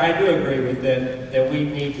 but I do agree with that we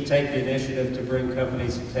need to take the initiative to bring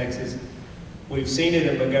companies to Texas. We've seen it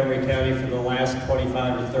in Montgomery County for the last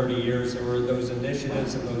 25 or 30 years. There were those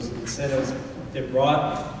initiatives and those incentives that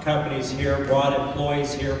brought companies here, brought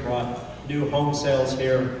employees here, brought new home sales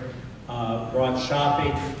here, brought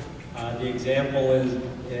shopping. The example is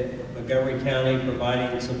Montgomery County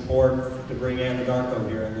providing support to bring Anadarko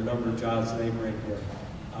here and the number of jobs they bring here.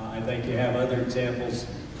 I think you have other examples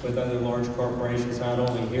with other large corporations, not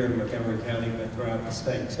only here in Montgomery County, but throughout the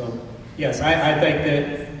state. So, yes, I think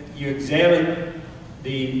that you examine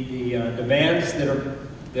the demands that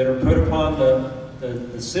are put upon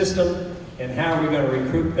the system and how are we going to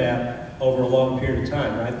recruit that over a long period of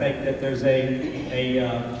time. And I think that there's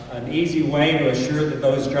an easy way to assure that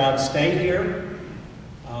those jobs stay here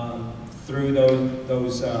through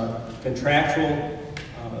those contractual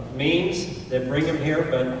means that bring them here,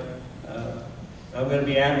 but I'm going to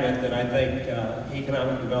be adamant that I think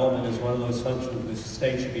economic development is one of those functions the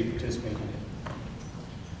state should be participating in.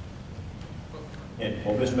 And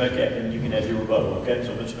for Mr. Metcalf, and you can have your rebuttal, okay?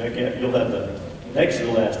 So Mr. Metcalf, you'll have the next to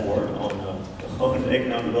the last word on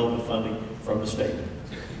economic development funding from the state.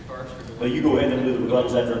 Well, you go ahead and do the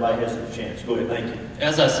rebuttals after everybody has a chance. Go ahead, thank you.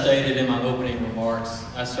 As I stated in my opening remarks,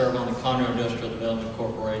 I serve on the Conroe Industrial Development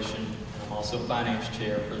Corporation. I'm also finance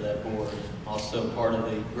chair for that board. I'm also part of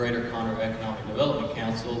the Greater Conroe Economic Development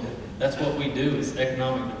Council. That's what we do, is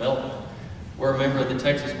economic development. We're a member of the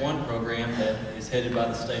Texas One program that is headed by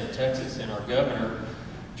the state of Texas, and our governor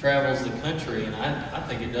travels the country, and I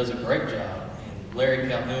think it does a great job. And Larry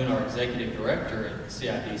Calhoun, our executive director at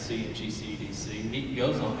CIDC and GCEDC, he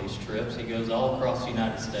goes on these trips. He goes all across the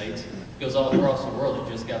United States, goes all across the world.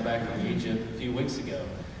 He just got back from Egypt a few weeks ago.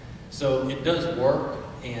 So it does work,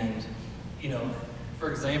 and, you know,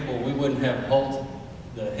 for example, we wouldn't have Holt,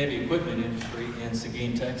 the heavy equipment industry, in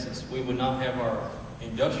Seguin, Texas. We would not have our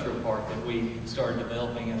industrial park that we started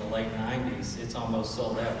developing in the late 90s. It's almost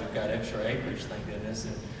sold out. We've got extra acreage, thank goodness.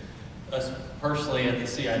 And us personally at the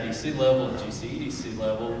CIDC level and GCEDC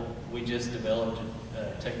level, we just developed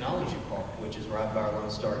a technology park, which is right by our Lone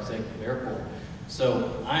Star Executive Airport.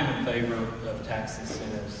 So I'm in favor of tax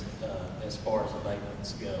incentives as far as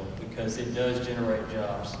abatements go, because it does generate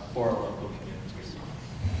jobs for our local communities.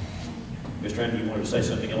 Mr. Andrew, you wanted to say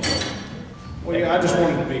something else? Well, yeah, I just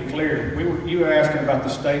wanted to be clear. You were asking about the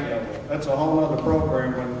state level. That's a whole other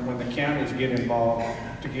program when the counties get involved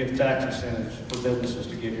to give tax incentives for businesses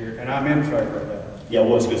to get here, and I'm in favor of that. Yeah,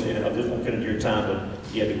 well, it's because I just won't cut into your time,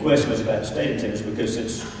 but yeah, the question was about state incentives, because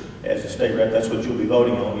since, as a state rep, that's what you'll be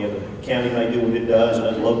voting on. Yeah, the county may do what it does, and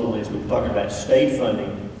other local entities, we're talking about state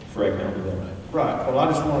funding for economic development. Right. Well,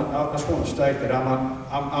 I just want to state that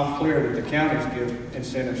I'm clear that the counties give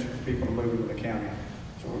incentives for people to move to the county.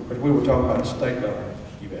 So, but we were talking about the state level.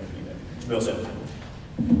 You bet, you bet. Mr. Millsap.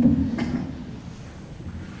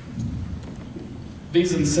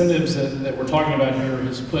 These incentives that we're talking about here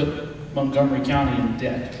has put Montgomery County in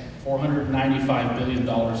debt, $495 billion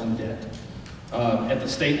in debt. At the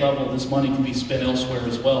state level, this money can be spent elsewhere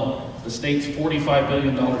as well. The state's $45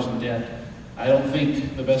 billion in debt. I don't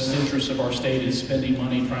think the best interest of our state is spending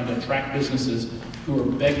money trying to attract businesses who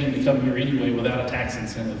are begging to come here anyway without a tax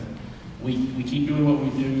incentive. We keep doing what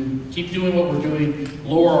we do, keep doing what we're doing,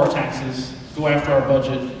 lower our taxes, go after our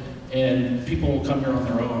budget, and people will come here on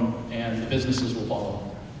their own, and the businesses will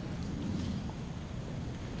follow.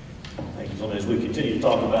 Thank you, Gentlemen. As we continue to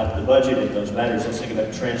talk about the budget and those matters, let's think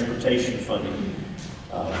about transportation funding.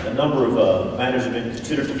 A number of matters have been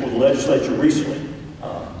considered before the legislature recently.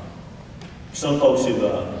 Some folks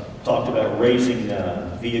have talked about raising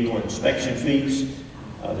vehicle inspection fees.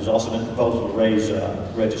 There's also been a proposal to raise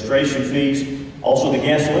registration fees. Also, the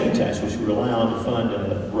gasoline tax, which we rely on to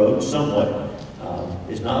fund roads somewhat,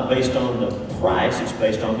 is not based on the price, it's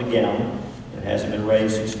based on the gallon. It hasn't been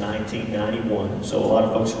raised since 1991. So a lot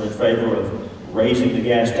of folks are in favor of raising the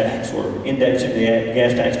gas tax or indexing the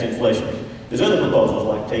gas tax to inflation. There's other proposals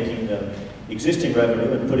like taking the existing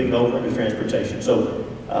revenue and putting it over into transportation. So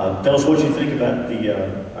tell us what you think about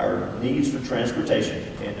our needs for transportation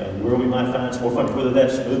and where we might find some more funding, whether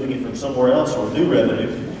that's moving it from somewhere else or new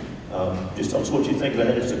revenue. Just tell us what you think about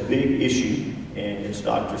it. It's a big issue, and it's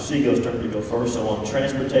Dr. Sego's turn to go first. So on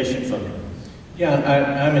transportation funding. Yeah,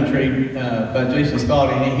 I'm intrigued by Jason's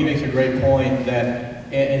thought, and he makes a great point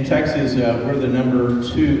that in Texas, we're the number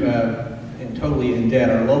 2 and totally in debt.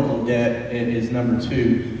 Our local debt is number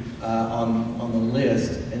 2 on the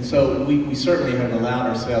list, and so we certainly have allowed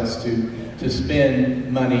ourselves to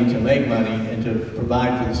spend money, to make money, and to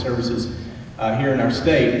provide for the services here in our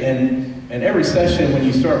state. And every session, when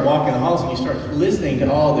you start walking the halls and you start listening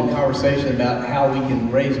to all the conversation about how we can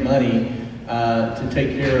raise money to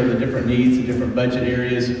take care of the different needs, the different budget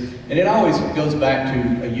areas, and it always goes back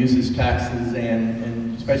to usage taxes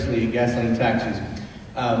and especially gasoline taxes.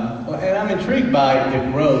 And I'm intrigued by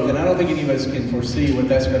the growth, and I don't think any of us can foresee what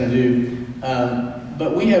that's going to do.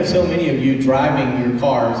 But we have so many of you driving your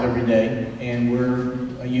cars every day, and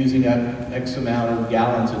we're using up X amount of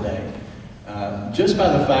gallons a day. Just by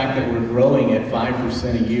the fact that we're growing at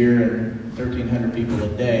 5% a year and 1,300 people a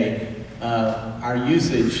day, our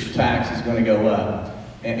usage tax is going to go up.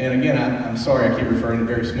 And again, I'm sorry I keep referring to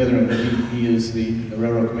Barry Smitherman, but he is the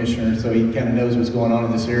railroad commissioner, so he kind of knows what's going on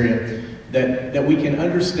in this area. That we can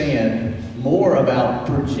understand more about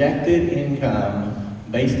projected income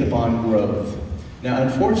based upon growth. Now,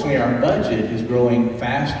 unfortunately, our budget is growing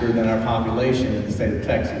faster than our population in the state of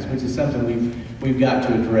Texas, which is something we've got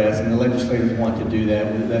to address, and the legislators want to do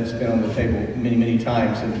that. That's been on the table many, many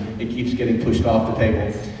times, and it keeps getting pushed off the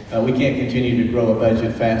table. We can't continue to grow a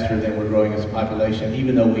budget faster than we're growing as a population,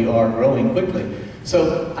 even though we are growing quickly.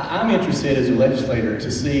 So I'm interested as a legislator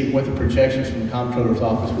to see what the projections from the comptroller's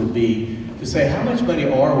office would be, to say how much money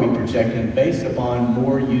are we projecting based upon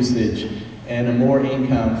more usage and more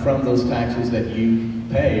income from those taxes that you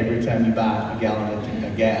pay every time you buy a gallon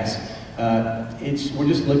of gas. We're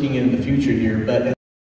just looking into the future here, but